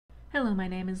Hello, my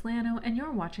name is Lano, and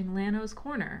you're watching Lano's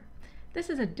Corner. This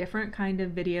is a different kind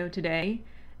of video today.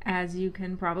 As you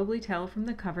can probably tell from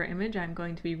the cover image, I'm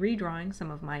going to be redrawing some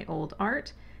of my old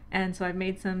art, and so I've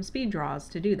made some speed draws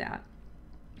to do that.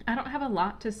 I don't have a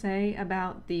lot to say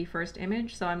about the first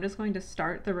image, so I'm just going to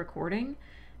start the recording,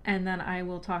 and then I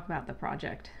will talk about the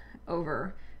project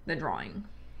over the drawing.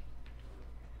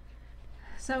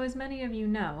 So as many of you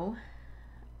know,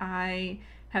 I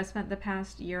have spent the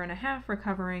past year and a half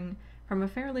recovering from a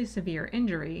fairly severe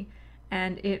injury,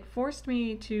 and it forced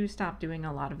me to stop doing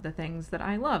a lot of the things that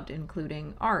I loved,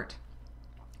 including art.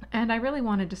 And I really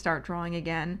wanted to start drawing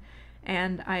again,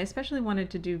 and I especially wanted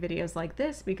to do videos like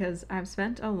this because I've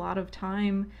spent a lot of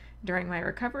time during my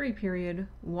recovery period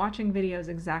watching videos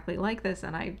exactly like this,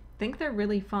 and I think they're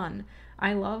really fun.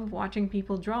 I love watching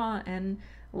people draw and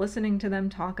listening to them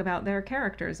talk about their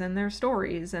characters and their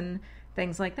stories and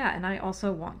things like that, and I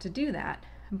also want to do that.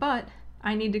 But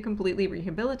I need to completely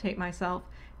rehabilitate myself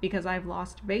because I've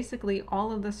lost basically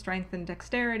all of the strength and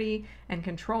dexterity and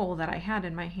control that I had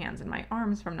in my hands and my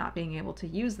arms from not being able to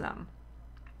use them.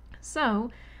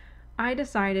 So I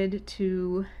decided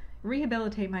to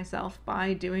rehabilitate myself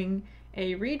by doing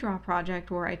a redraw project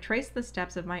where I trace the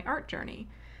steps of my art journey.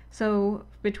 So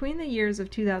between the years of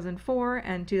 2004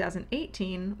 and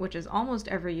 2018, which is almost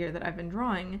every year that I've been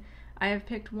drawing, I have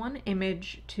picked one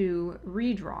image to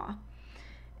redraw.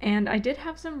 And I did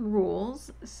have some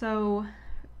rules. So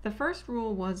the first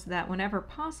rule was that whenever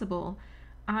possible,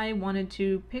 I wanted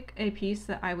to pick a piece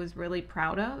that I was really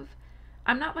proud of.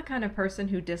 I'm not the kind of person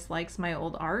who dislikes my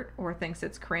old art or thinks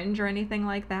it's cringe or anything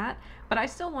like that, but I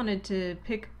still wanted to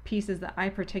pick pieces that I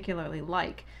particularly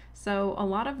like. So a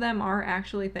lot of them are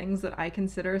actually things that I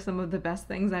consider some of the best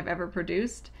things I've ever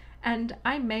produced, and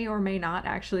I may or may not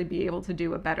actually be able to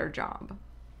do a better job.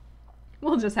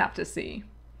 We'll just have to see.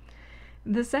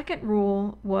 The second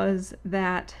rule was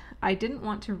that I didn't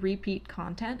want to repeat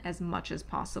content as much as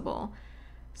possible.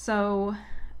 So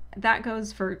that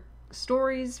goes for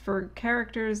stories, for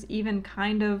characters, even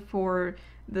kind of for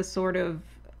the sort of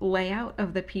layout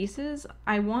of the pieces.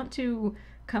 I want to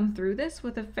come through this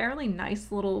with a fairly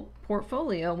nice little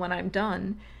portfolio when I'm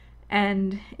done.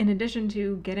 And in addition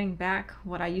to getting back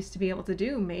what I used to be able to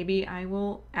do, maybe I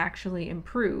will actually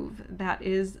improve. That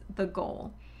is the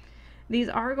goal. These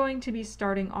are going to be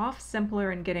starting off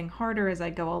simpler and getting harder as I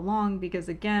go along because,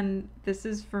 again, this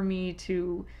is for me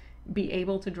to be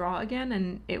able to draw again,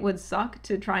 and it would suck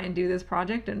to try and do this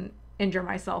project and injure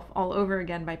myself all over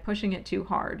again by pushing it too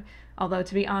hard. Although,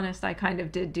 to be honest, I kind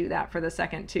of did do that for the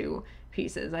second two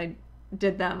pieces. I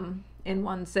did them in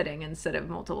one sitting instead of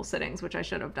multiple sittings, which I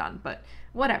should have done, but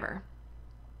whatever.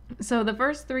 So the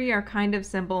first three are kind of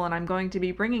simple, and I'm going to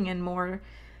be bringing in more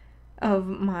of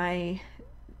my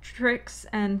tricks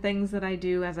and things that I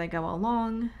do as I go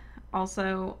along.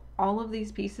 Also, all of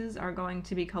these pieces are going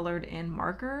to be colored in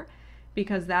marker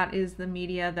because that is the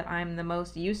media that I'm the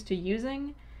most used to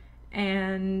using,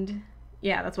 and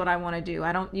yeah, that's what I want to do.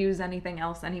 I don't use anything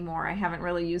else anymore. I haven't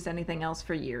really used anything else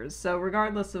for years. So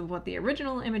regardless of what the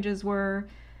original images were,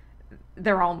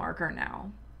 they're all marker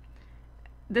now.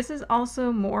 This is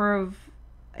also more of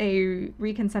a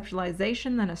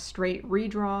reconceptualization than a straight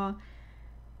redraw.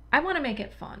 I want to make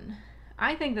it fun.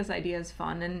 I think this idea is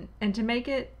fun, and to make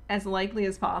it as likely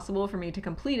as possible for me to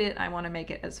complete it, I want to make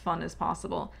it as fun as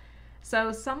possible.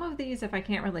 So some of these, if I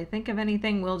can't really think of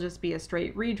anything, will just be a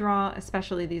straight redraw,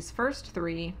 especially these first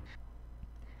three.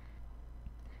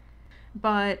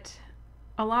 But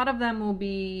a lot of them will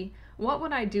be, what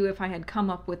would I do if I had come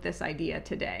up with this idea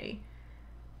today?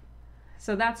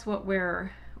 So that's what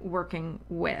we're working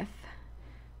with.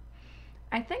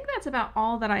 I think that's about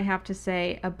all that I have to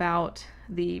say about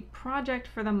the project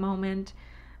for the moment.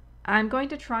 I'm going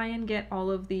to try and get all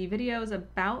of the videos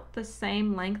about the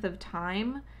same length of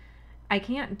time. I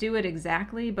can't do it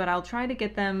exactly, but I'll try to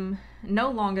get them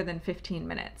no longer than 15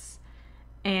 minutes.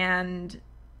 And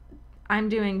I'm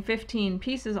doing 15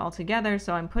 pieces altogether,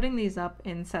 so I'm putting these up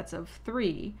in sets of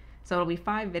 3. So it'll be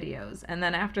 5 videos, and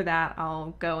then after that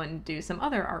I'll go and do some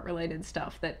other art-related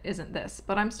stuff that isn't this.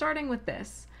 But I'm starting with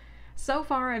this. So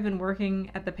far I've been working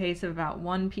at the pace of about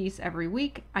 1 piece every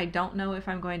week. I don't know if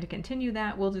I'm going to continue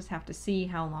that. We'll just have to see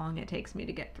how long it takes me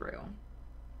to get through.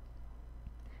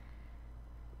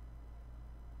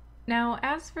 Now,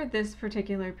 as for this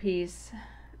particular piece,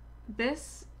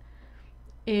 this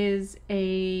is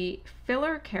a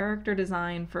filler character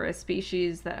design for a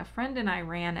species that a friend and I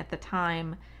ran at the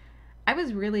time. I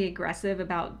was really aggressive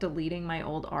about deleting my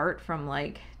old art from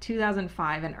like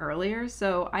 2005 and earlier,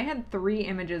 so I had 3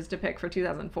 images to pick for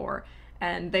 2004,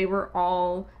 and they were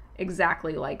all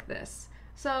exactly like this.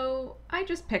 So I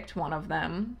just picked one of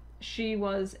them, She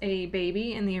was a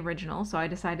baby in the original, so I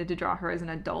decided to draw her as an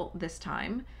adult this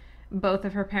time. Both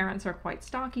of her parents are quite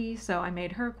stocky, so I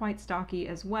made her quite stocky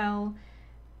as well.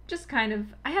 Just kind of,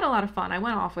 I had a lot of fun. I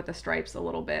went off with the stripes a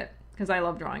little bit because I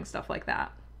love drawing stuff like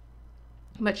that.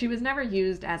 But she was never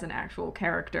used as an actual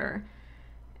character.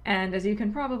 And as you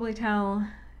can probably tell,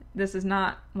 this is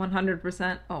not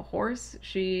 100% a horse.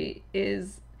 She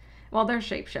is, well, they're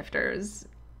shapeshifters,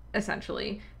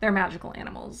 essentially. They're magical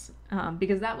animals,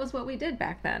 because that was what we did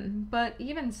back then. But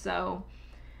even so,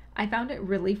 I found it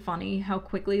really funny how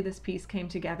quickly this piece came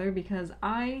together because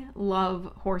I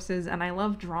love horses and I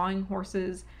love drawing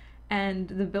horses, and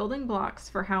the building blocks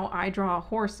for how I draw a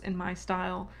horse in my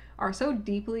style are so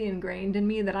deeply ingrained in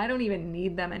me that I don't even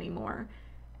need them anymore.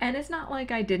 And it's not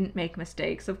like I didn't make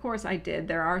mistakes. Of course I did.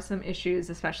 There are some issues,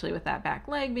 especially with that back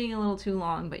leg being a little too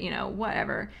long, but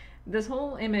whatever. This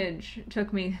whole image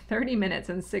took me 30 minutes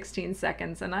and 16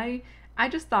 seconds, and I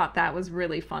just thought that was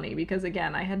really funny because,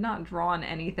 again, I had not drawn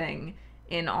anything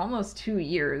in almost 2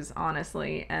 years,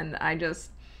 honestly, and I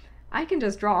can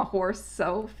just draw a horse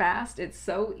so fast. It's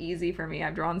so easy for me.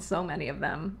 I've drawn so many of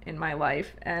them in my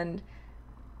life, and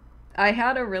I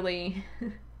had a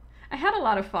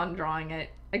lot of fun drawing it.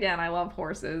 Again, I love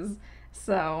horses,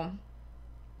 so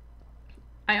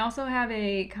I also have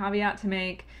a caveat to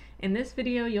make. In this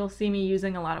video, you'll see me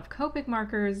using a lot of Copic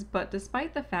markers, but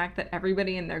despite the fact that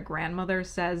everybody and their grandmother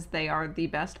says they are the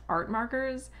best art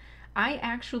markers, I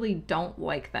actually don't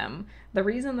like them. The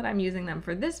reason that I'm using them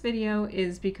for this video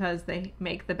is because they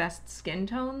make the best skin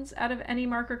tones out of any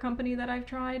marker company that I've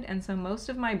tried, and so most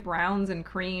of my browns and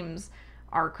creams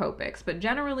are Copics, but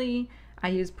generally I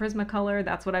use Prismacolor.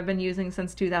 That's what I've been using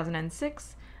since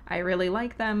 2006. I really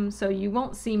like them, so you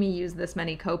won't see me use this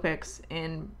many Copics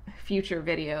in future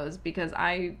videos because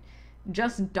I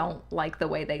just don't like the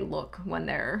way they look when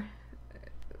they're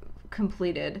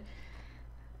completed.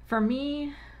 For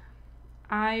me,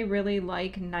 I really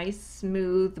like nice,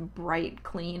 smooth, bright,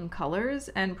 clean colors,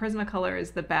 and Prismacolor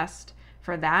is the best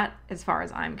for that as far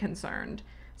as I'm concerned.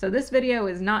 So this video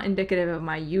is not indicative of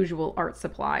my usual art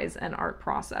supplies and art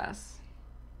process.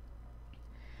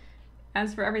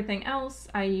 As for everything else,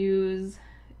 I use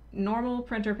normal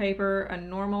printer paper, a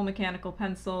normal mechanical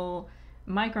pencil,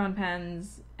 micron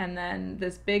pens, and then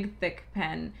this big thick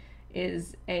pen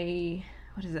is a,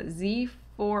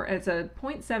 Z4, it's a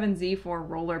 0.7 Z4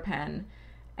 roller pen,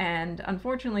 and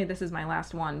unfortunately this is my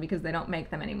last one because they don't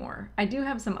make them anymore. I do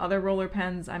have some other roller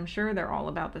pens, I'm sure they're all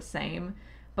about the same,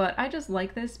 but I just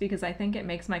like this because I think it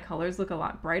makes my colors look a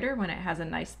lot brighter when it has a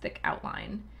nice thick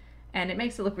outline. And it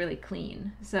makes it look really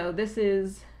clean. So this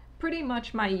is pretty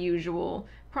much my usual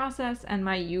process and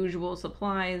my usual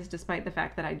supplies, despite the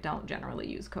fact that I don't generally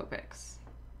use Copics.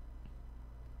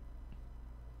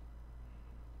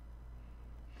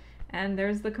 And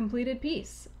there's the completed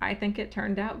piece. I think it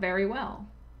turned out very well.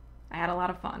 I had a lot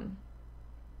of fun.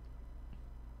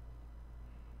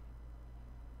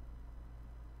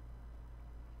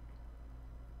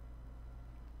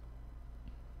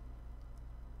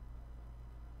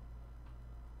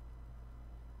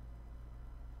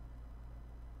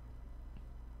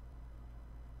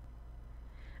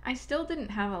 I still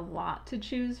didn't have a lot to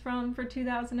choose from for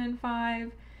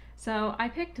 2005, so I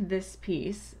picked this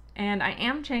piece, and I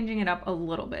am changing it up a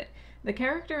little bit. The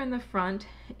character in the front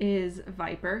is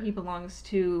Viper. He belongs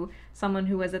to someone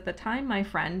who was at the time my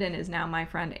friend and is now my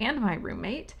friend and my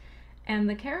roommate. And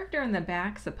the character in the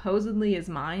back supposedly is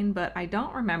mine, but I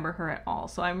don't remember her at all,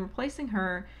 so I'm replacing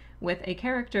her with a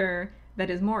character that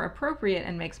is more appropriate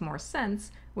and makes more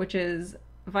sense, which is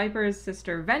Viper's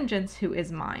sister Vengeance, who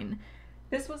is mine.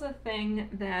 This was a thing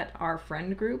that our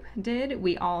friend group did.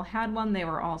 We all had one. They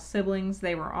were all siblings.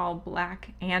 They were all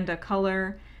black and a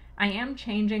color. I am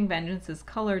changing Vengeance's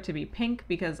color to be pink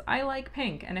because I like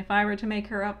pink, and if I were to make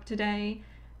her up today,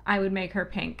 I would make her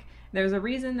pink. There's a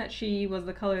reason that she was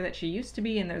the color that she used to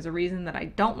be, and there's a reason that I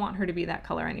don't want her to be that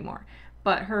color anymore.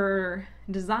 But her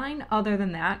design, other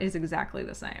than that, is exactly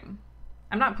the same.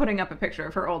 I'm not putting up a picture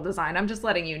of her old design. I'm just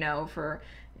letting you know for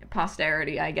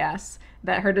posterity, I guess,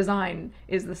 that her design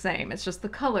is the same. It's just the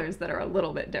colors that are a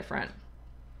little bit different.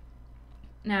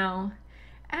 Now,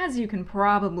 as you can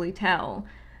probably tell,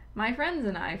 my friends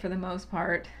and I, for the most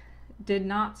part, did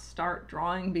not start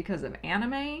drawing because of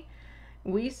anime.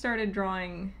 We started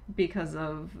drawing because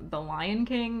of The Lion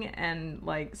King and,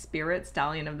 like, Spirit,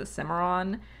 Stallion of the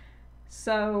Cimarron.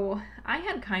 So I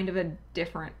had kind of a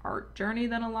different art journey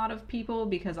than a lot of people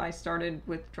because I started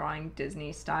with drawing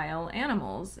Disney-style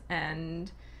animals and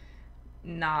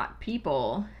not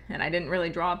people, and I didn't really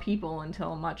draw people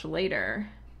until much later.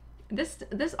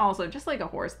 This also, just like a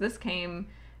horse, this came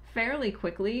fairly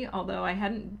quickly, although I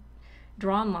hadn't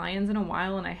drawn lions in a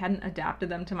while and I hadn't adapted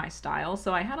them to my style,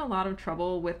 so I had a lot of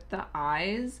trouble with the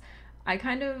eyes. I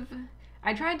kind of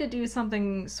I tried to do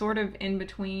something sort of in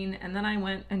between, and then I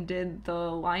went and did the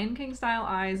Lion King style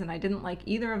eyes, and I didn't like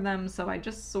either of them, so I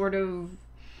just sort of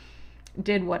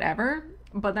did whatever.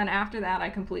 But then after that, I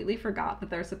completely forgot that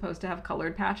they're supposed to have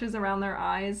colored patches around their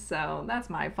eyes, so that's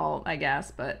my fault, I guess,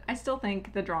 but I still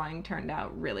think the drawing turned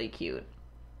out really cute.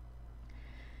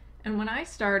 And when I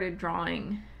started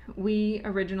drawing, we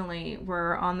originally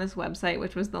were on this website,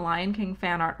 which was the Lion King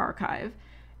Fan Art Archive,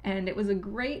 and it was a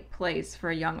great place for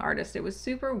a young artist. It was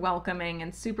super welcoming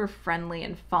and super friendly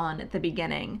and fun at the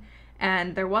beginning,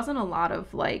 and there wasn't a lot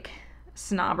of like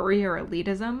snobbery or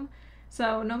elitism.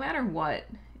 So no matter what,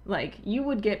 like you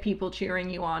would get people cheering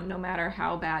you on no matter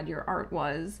how bad your art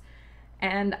was.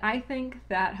 And I think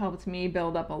that helped me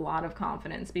build up a lot of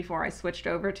confidence before I switched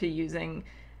over to using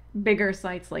bigger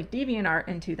sites like DeviantArt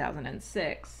in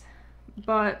 2006.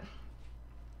 But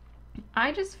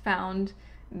I just found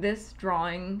this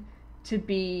drawing to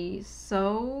be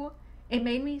so, it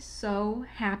made me so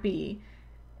happy.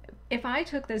 If I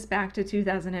took this back to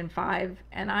 2005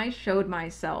 and I showed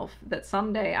myself that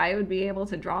someday I would be able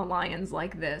to draw lions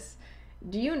like this,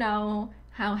 do you know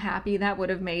how happy that would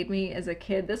have made me as a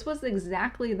kid? This was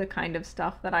exactly the kind of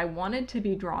stuff that I wanted to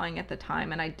be drawing at the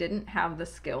time, and I didn't have the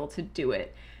skill to do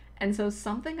it. And so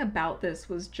something about this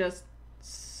was just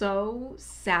so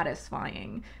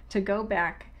satisfying to go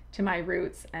back to my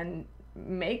roots and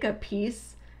make a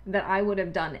piece that I would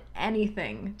have done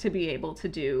anything to be able to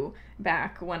do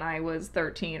back when I was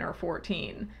 13 or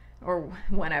 14 or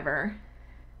whenever.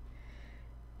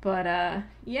 But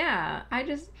yeah,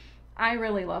 I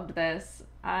really loved this.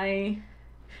 I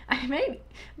made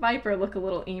Viper look a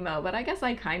little emo, but I guess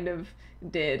I kind of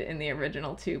did in the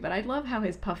original too. But I love how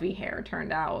his puffy hair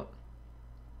turned out.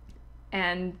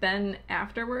 And then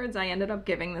afterwards, I ended up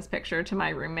giving this picture to my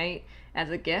roommate as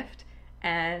a gift,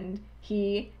 and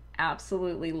he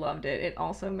absolutely loved it. It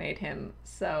also made him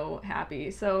so happy.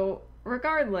 So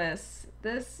regardless,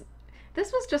 this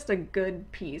was just a good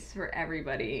piece for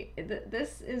everybody.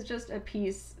 This is just a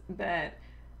piece that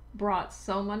brought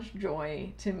so much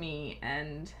joy to me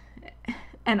and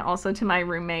also to my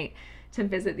roommate to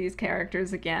visit these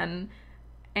characters again.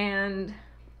 And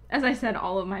as I said,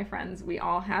 all of my friends, we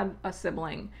all had a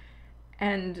sibling,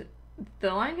 and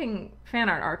the Lion King Fan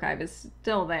Art Archive is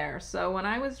still there. So when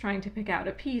I was trying to pick out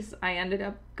a piece, I ended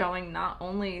up going not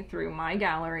only through my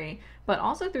gallery, but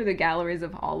also through the galleries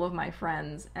of all of my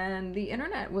friends. And the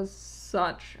internet was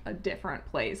such a different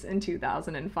place in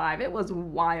 2005. It was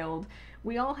wild.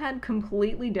 We all had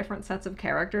completely different sets of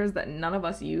characters that none of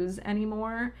us use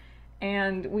anymore.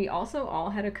 And we also all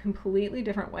had a completely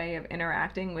different way of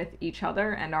interacting with each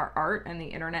other and our art and the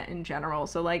internet in general.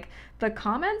 So like the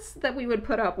comments that we would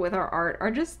put up with our art are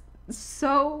just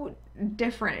so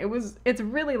different. It's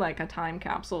really like a time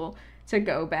capsule to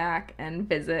go back and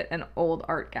visit an old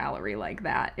art gallery like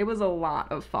that. It was a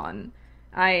lot of fun.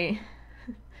 I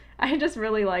just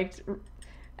really liked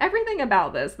everything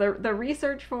about this. The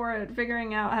research for it,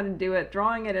 figuring out how to do it,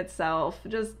 drawing it itself,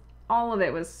 just all of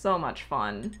it was so much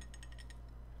fun.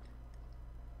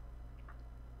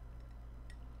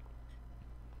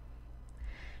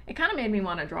 It kind of made me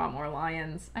want to draw more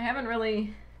lions. I haven't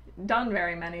really done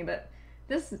very many, but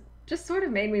this just sort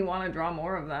of made me want to draw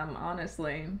more of them,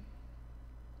 honestly.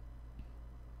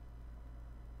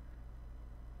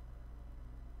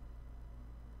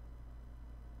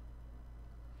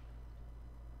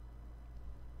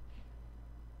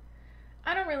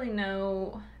 I don't really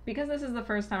know, because this is the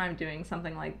first time I'm doing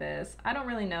something like this, I don't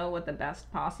really know what the best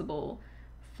possible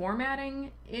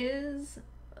formatting is.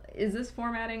 Is this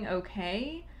formatting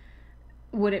okay?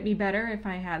 Would it be better if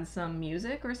I had some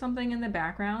music or something in the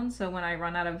background so when I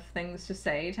run out of things to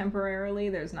say temporarily,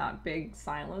 there's not big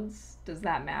silence? Does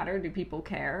that matter? Do people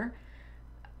care?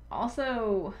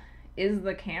 Also, is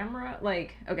the camera,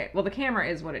 like, okay, well, the camera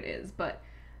is what it is, but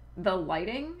the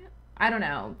lighting, I don't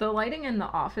know. The lighting in the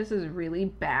office is really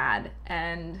bad,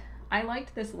 and I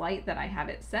liked this light that I have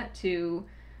it set to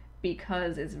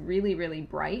because it's really, really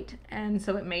bright, and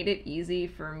so it made it easy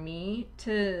for me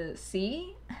to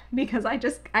see, because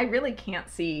I really can't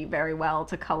see very well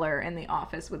to color in the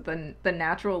office with the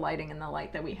natural lighting and the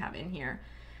light that we have in here.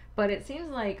 But it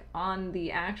seems like on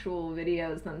the actual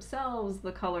videos themselves,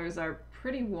 the colors are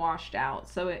pretty washed out,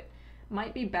 so it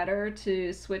might be better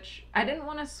to switch. I didn't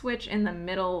want to switch in the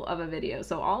middle of a video,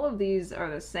 so all of these are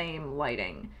the same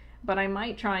lighting, but I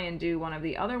might try and do one of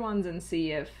the other ones and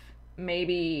see if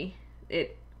maybe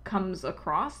it comes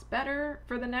across better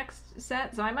for the next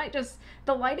set. So I might just,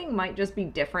 the lighting might just be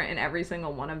different in every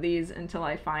single one of these until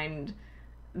I find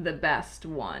the best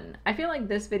one. I feel like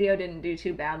this video didn't do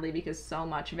too badly because so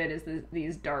much of it is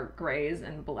these dark grays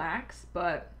and blacks,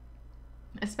 but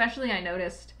especially I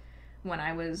noticed when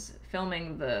I was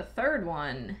filming the third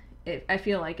one, I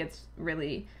feel like it's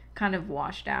really kind of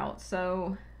washed out.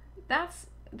 So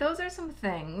those are some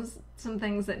things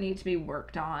that need to be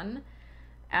worked on.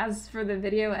 As for the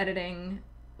video editing,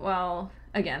 well,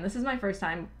 again, this is my first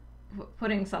time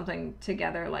putting something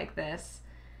together like this,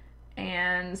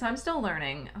 and so I'm still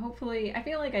learning. Hopefully, I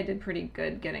feel like I did pretty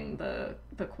good getting the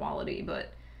quality,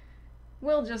 but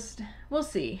we'll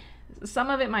see. Some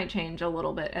of it might change a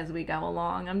little bit as we go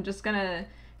along. I'm just gonna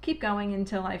keep going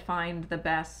until I find the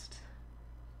best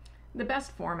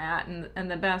format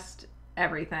and the best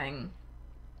everything.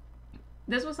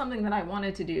 This was something that I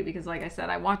wanted to do because, like I said,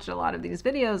 I watched a lot of these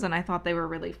videos and I thought they were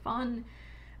really fun,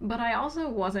 but I also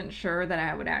wasn't sure that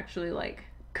I would actually like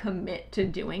commit to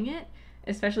doing it,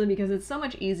 especially because it's so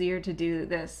much easier to do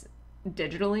this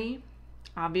digitally,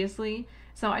 obviously.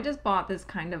 So I just bought this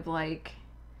kind of like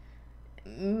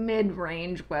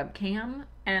mid-range webcam,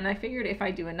 and I figured if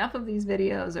I do enough of these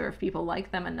videos, or if people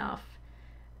like them enough,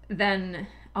 then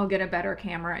I'll get a better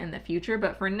camera in the future.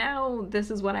 But for now,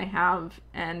 this is what I have,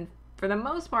 and for the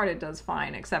most part it does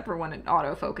fine, except for when it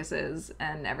autofocuses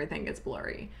and everything gets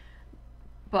blurry.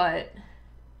 But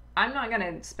I'm not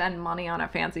gonna spend money on a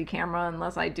fancy camera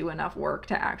unless I do enough work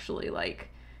to actually, like,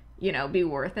 you know, be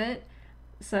worth it.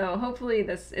 So hopefully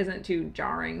this isn't too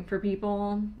jarring for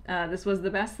people. This was the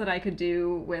best that I could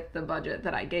do with the budget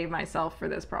that I gave myself for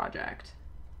this project.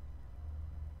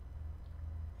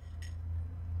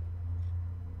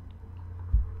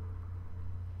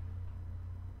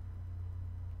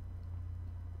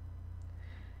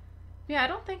 Yeah, I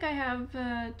don't think I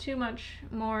have too much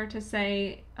more to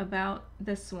say about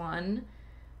this one.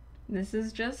 This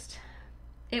is just,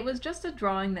 it was just a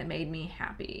drawing that made me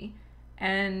happy.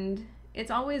 And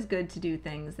it's always good to do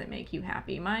things that make you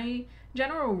happy. My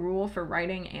general rule for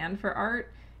writing and for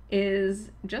art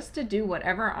is just to do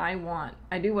whatever I want.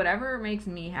 I do whatever makes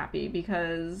me happy,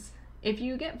 because if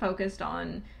you get focused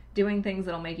on doing things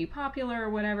that'll make you popular or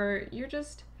whatever,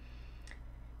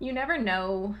 you never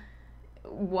know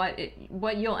what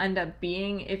you'll end up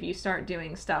being if you start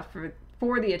doing stuff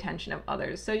for the attention of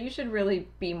others. So you should really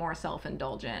be more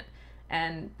self-indulgent,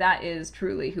 and that is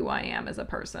truly who I am as a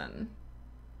person.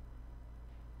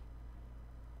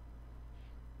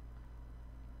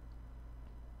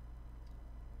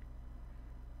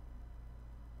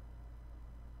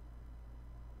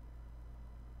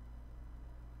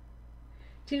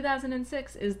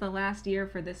 "2006 is the last year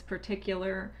for this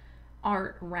particular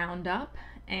art roundup,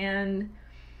 and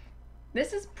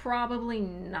this is probably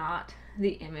not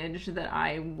the image that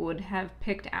I would have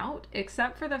picked out,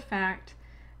 except for the fact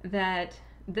that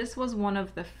this was one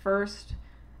of the first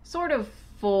sort of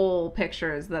full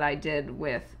pictures that I did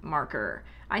with marker.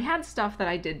 I had stuff that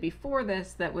I did before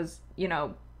this that was, you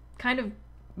know, kind of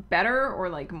better or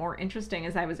like more interesting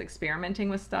as I was experimenting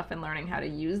with stuff and learning how to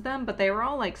use them, but they were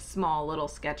all like small little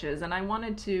sketches, and I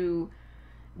wanted to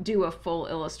do a full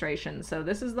illustration. So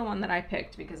this is the one that I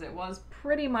picked because it was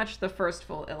pretty much the first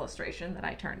full illustration that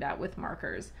I turned out with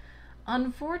markers.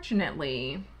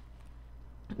 Unfortunately,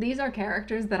 these are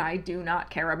characters that I do not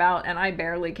care about, and I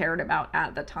barely cared about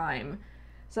at the time.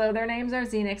 So their names are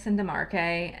Xenix and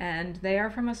Demarque, and they are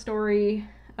from a story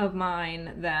of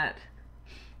mine that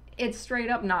it's straight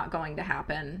up not going to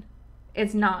happen.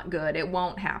 It's not good. It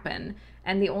won't happen.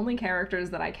 And the only characters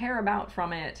that I care about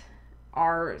from it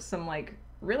are some like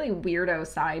really weirdo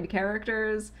side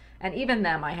characters, and even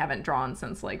them I haven't drawn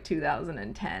since like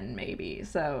 2010 maybe.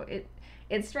 So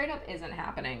it straight up isn't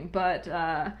happening. But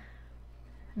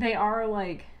they are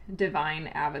like divine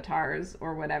avatars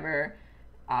or whatever.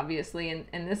 Obviously,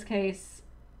 in this case,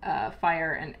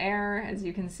 fire and air. As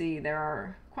you can see, there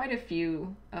are quite a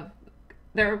few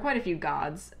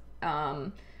gods,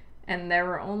 and there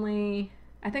were only,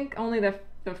 I think only the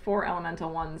 4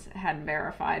 elemental ones had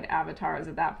verified avatars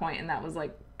at that point, and that was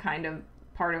like kind of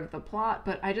part of the plot.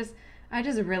 But I just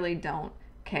really don't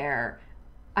care.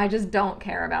 I just don't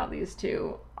care about these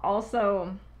two.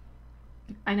 Also,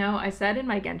 I know I said in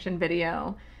my Genshin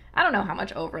video, I don't know how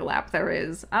much overlap there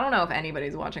is. I don't know if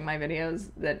anybody's watching my videos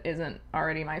that isn't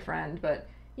already my friend, but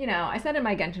you know, I said in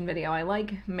my Genshin video, I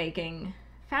like making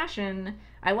fashion.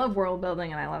 I love world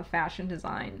building and I love fashion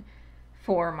design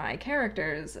for my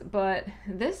characters, but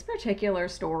this particular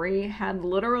story had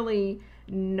literally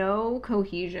no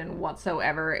cohesion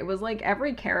whatsoever. It was like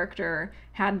every character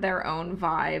had their own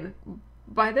vibe.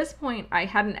 By this point, I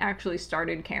hadn't actually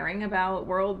started caring about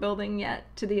world building yet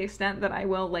to the extent that I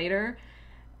will later.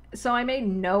 So I made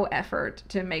no effort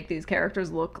to make these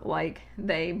characters look like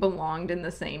they belonged in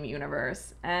the same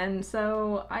universe. And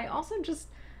so I also just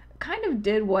kind of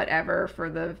did whatever for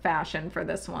the fashion for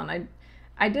this one.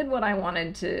 I did what I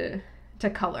wanted to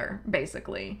color,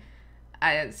 basically.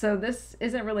 So this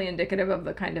isn't really indicative of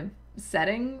the kind of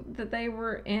setting that they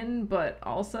were in, but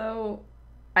also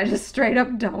I just straight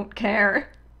up don't care.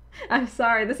 I'm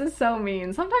sorry, this is so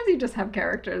mean. Sometimes you just have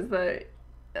characters that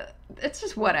it's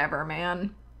just whatever,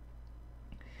 man.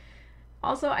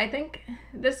 Also, I think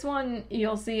this one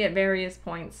you'll see at various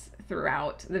points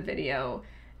throughout the video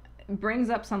brings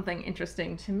up something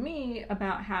interesting to me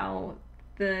about how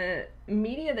the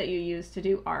media that you use to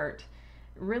do art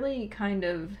really kind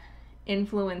of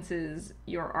influences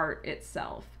your art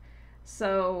itself.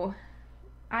 So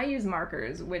I use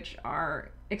markers, which are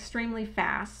extremely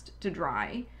fast to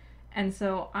dry, and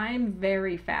so I'm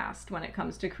very fast when it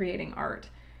comes to creating art.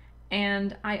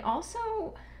 And I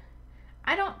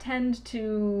don't tend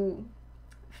to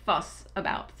fuss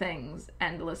about things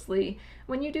endlessly.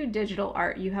 When you do digital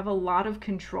art, you have a lot of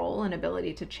control and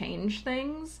ability to change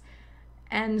things.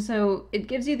 And so it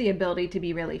gives you the ability to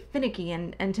be really finicky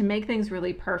and to make things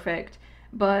really perfect.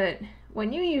 But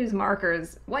when you use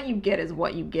markers, what you get is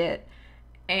what you get.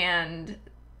 And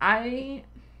I've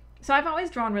always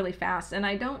drawn really fast, and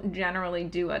I don't generally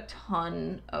do a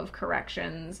ton of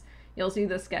corrections. You'll see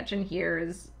the sketch in here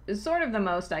is sort of the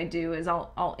most I do is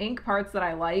I'll ink parts that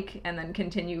I like and then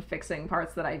continue fixing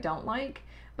parts that I don't like,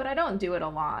 but I don't do it a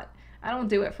lot. I don't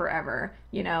do it forever.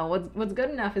 You know, what's good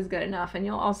enough is good enough, and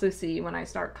you'll also see when I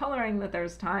start coloring that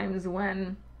there's times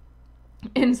when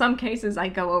in some cases I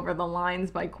go over the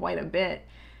lines by quite a bit.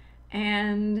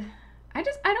 And I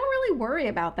don't really worry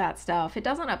about that stuff. It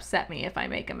doesn't upset me if I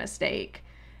make a mistake.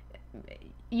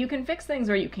 You can fix things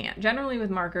or you can't. Generally with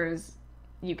markers,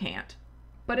 you can't.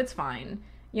 But it's fine.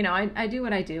 You know, I do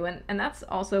what I do, and that's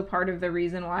also part of the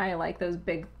reason why I like those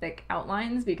big, thick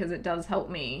outlines, because it does help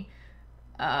me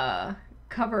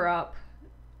cover up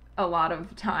a lot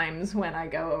of times when I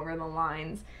go over the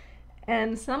lines.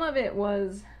 And some of it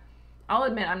was, I'll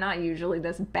admit, I'm not usually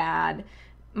this bad.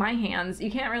 My hands, you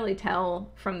can't really tell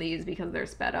from these because they're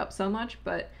sped up so much,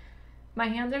 but my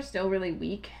hands are still really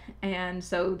weak, and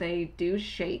so they do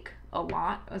shake a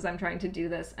lot as I'm trying to do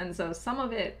this. And so some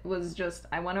of it was just,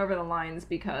 I went over the lines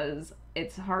because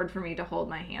it's hard for me to hold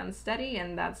my hands steady,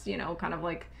 and that's, you know, kind of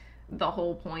like the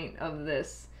whole point of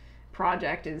this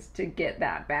project is to get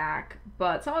that back.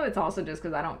 But some of it's also just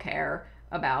because I don't care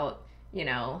about, you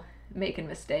know, making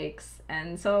mistakes.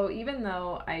 And so even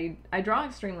though I draw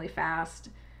extremely fast,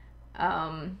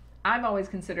 I've always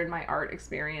considered my art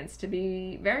experience to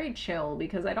be very chill,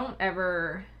 because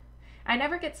I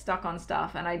never get stuck on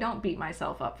stuff, and I don't beat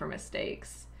myself up for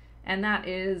mistakes. And that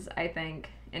is, I think,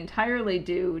 entirely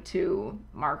due to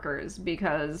markers,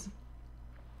 because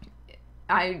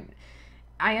I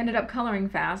ended up coloring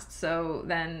fast, so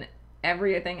then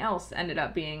everything else ended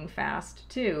up being fast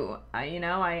too.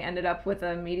 I ended up with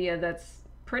a media that's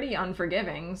pretty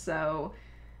unforgiving, so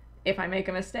if I make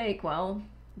a mistake, well,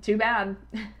 too bad.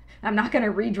 I'm not going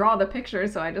to redraw the picture,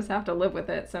 so I just have to live with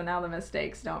it. So now the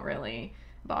mistakes don't really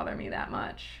bother me that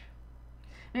much.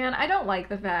 Man, I don't like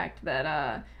the fact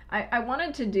that I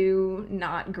wanted to do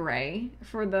not gray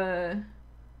for the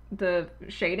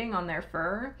shading on their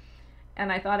fur,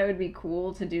 and I thought it would be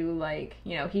cool to do, like,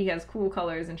 you know, he has cool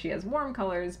colors and she has warm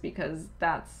colors because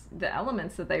that's the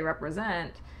elements that they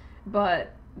represent.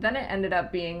 But then it ended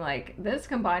up being like this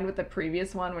combined with the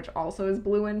previous one, which also is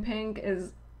blue and pink,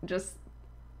 is just,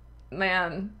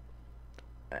 man,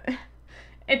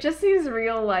 it just seems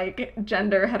real, like,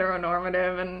 gender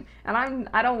heteronormative, and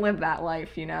I don't live that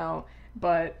life, you know,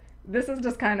 but this is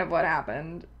just kind of what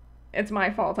happened. It's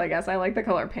my fault, I guess. I like the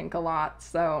color pink a lot,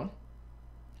 so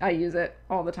I use it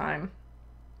all the time.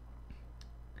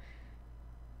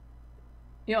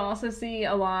 You'll also see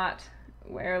a lot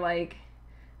where, like,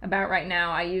 about right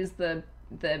now, I use the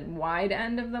wide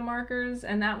end of the markers,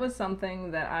 and that was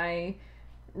something that I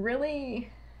really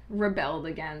rebelled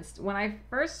against. When I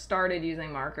first started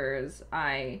using markers,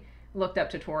 I looked up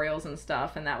tutorials and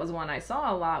stuff, and that was one I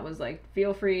saw a lot, was like,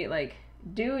 feel free, like,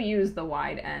 do use the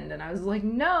wide end. And I was like,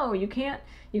 no, you can't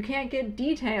get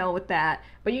detail with that,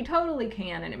 but you totally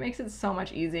can, and it makes it so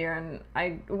much easier. And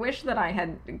I wish that I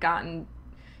had gotten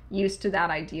used to that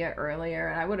idea earlier,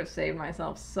 and I would have saved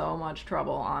myself so much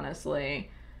trouble, honestly.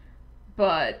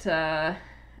 But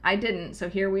I didn't, so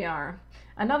here we are.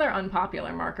 Another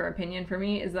unpopular marker opinion for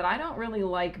me is that I don't really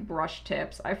like brush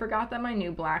tips. I forgot that my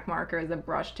new black marker is a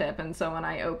brush tip, and so when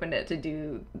I opened it to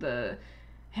do the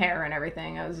hair and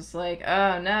everything, I was just like,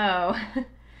 oh no.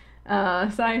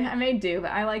 So I may do,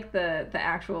 but I like the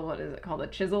actual, what is it called, a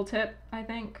chisel tip, I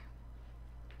think.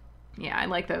 Yeah, I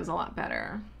like those a lot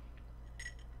better.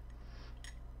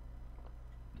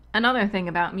 Another thing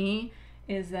about me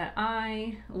is that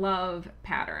I love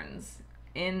patterns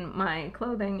in my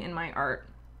clothing, in my art.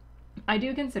 I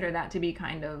do consider that to be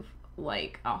kind of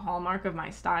like a hallmark of my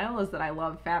style, is that I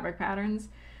love fabric patterns.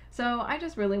 So I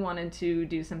just really wanted to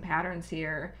do some patterns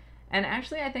here. And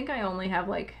actually, I think I only have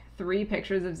like 3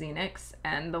 pictures of Xenix,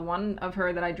 and the one of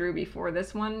her that I drew before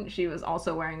this one, she was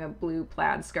also wearing a blue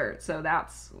plaid skirt, so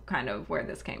that's kind of where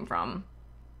this came from.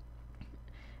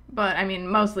 But I mean,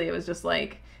 mostly it was just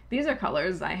like, these are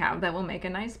colors I have that will make a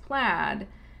nice plaid.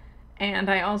 And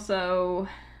I also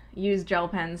use gel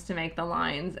pens to make the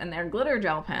lines, and they're glitter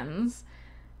gel pens.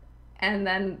 And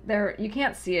then there, you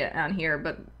can't see it on here,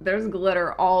 but there's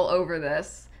glitter all over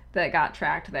this that got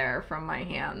tracked there from my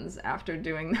hands after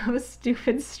doing those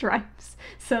stupid stripes.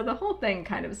 So the whole thing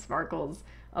kind of sparkles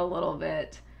a little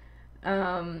bit.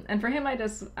 And for him,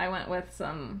 I went with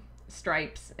some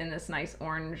stripes in this nice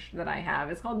orange that I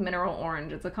have. It's called Mineral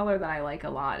Orange. It's a color that I like a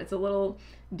lot. It's a little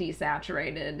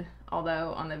desaturated,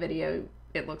 although on the video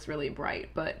it looks really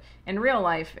bright, but in real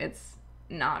life it's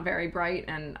not very bright,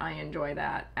 and I enjoy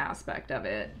that aspect of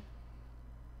it.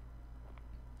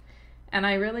 And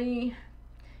I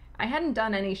hadn't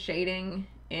done any shading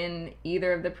in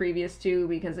either of the previous two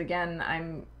because, again,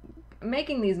 I'm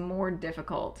making these more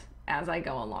difficult as I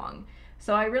go along.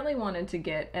 So I really wanted to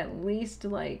get at least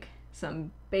like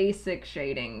some basic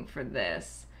shading for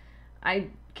this. I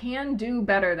can do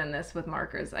better than this with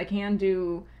markers. I can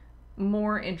do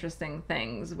more interesting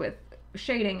things with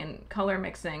shading and color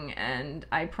mixing, and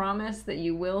I promise that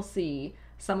you will see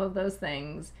some of those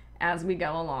things as we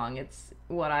go along. It's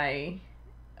what I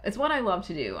love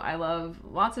to do. I love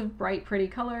lots of bright, pretty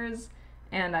colors,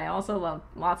 and I also love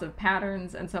lots of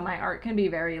patterns, and so my art can be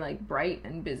very like bright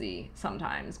and busy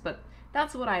sometimes, but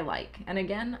that's what I like. And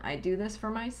again, I do this for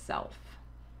myself.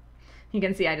 You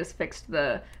can see I just fixed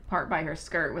the part by her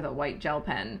skirt with a white gel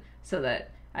pen so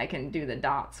that I can do the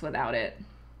dots without it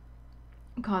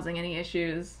causing any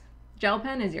issues. Gel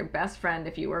pen is your best friend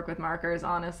if you work with markers,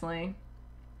 honestly.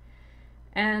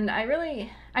 And I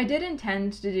did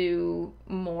intend to do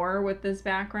more with this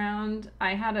background.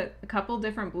 I had a couple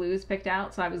different blues picked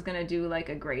out, so I was gonna do like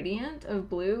a gradient of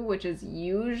blue, which is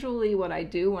usually what I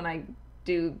do when I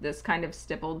do this kind of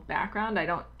stippled background. I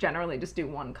don't generally just do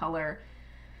one color.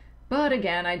 But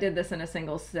again, I did this in a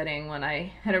single sitting when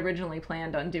I had originally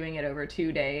planned on doing it over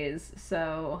 2 days.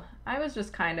 So I was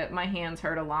just my hands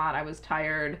hurt a lot. I was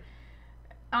tired.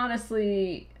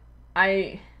 Honestly,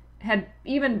 I had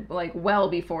even like well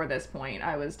before this point,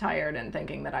 I was tired and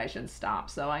thinking that I should stop.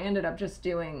 So I ended up just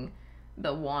doing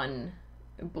the one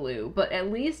blue, but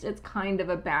at least it's kind of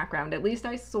a background. At least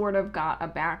I sort of got a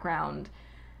background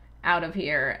out of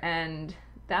here, and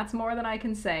that's more than I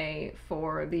can say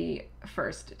for the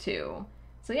first two.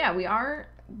 So yeah,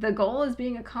 the goal is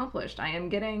being accomplished. I am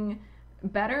getting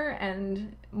better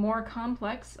and more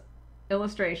complex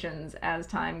illustrations as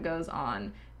time goes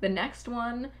on. The next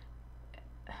one,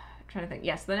 I'm trying to think,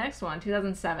 yes, the next one,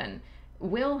 2007,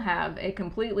 will have a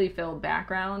completely filled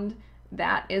background.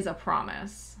 That is a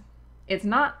promise. It's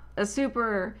not a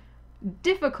super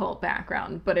difficult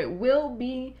background, but it will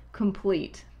be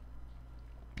complete.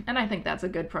 And I think that's a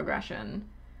good progression.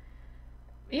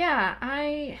 Yeah,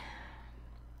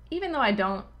 even though I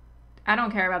don't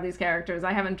care about these characters,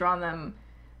 I haven't drawn them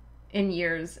in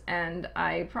years, and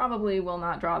I probably will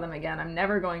not draw them again. I'm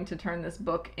never going to turn this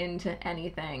book into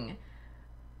anything.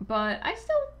 But I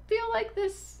still feel like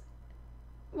this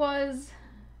was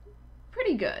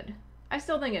pretty good. I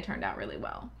still think it turned out really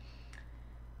well.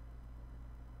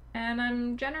 And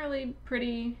I'm generally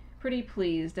pretty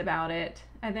pleased about it.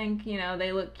 I think,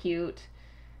 they look cute,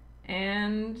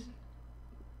 and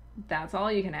that's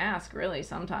all you can ask, really,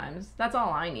 sometimes. That's all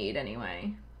I need,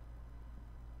 anyway.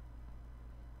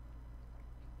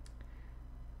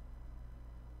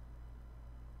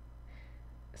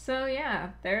 So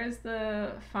yeah, there's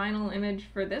the final image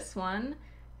for this one.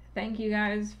 Thank you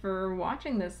guys for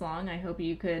watching this long. I hope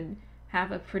you could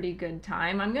have a pretty good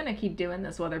time. I'm gonna keep doing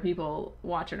this whether people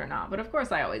watch it or not, but of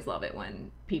course I always love it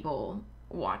when people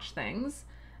watch things.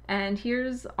 And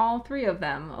here's all 3 of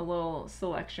them, a little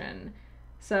selection.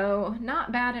 So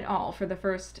not bad at all for the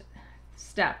first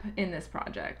step in this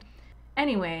project.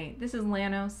 Anyway, this is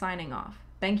Lano signing off.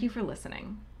 Thank you for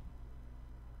listening.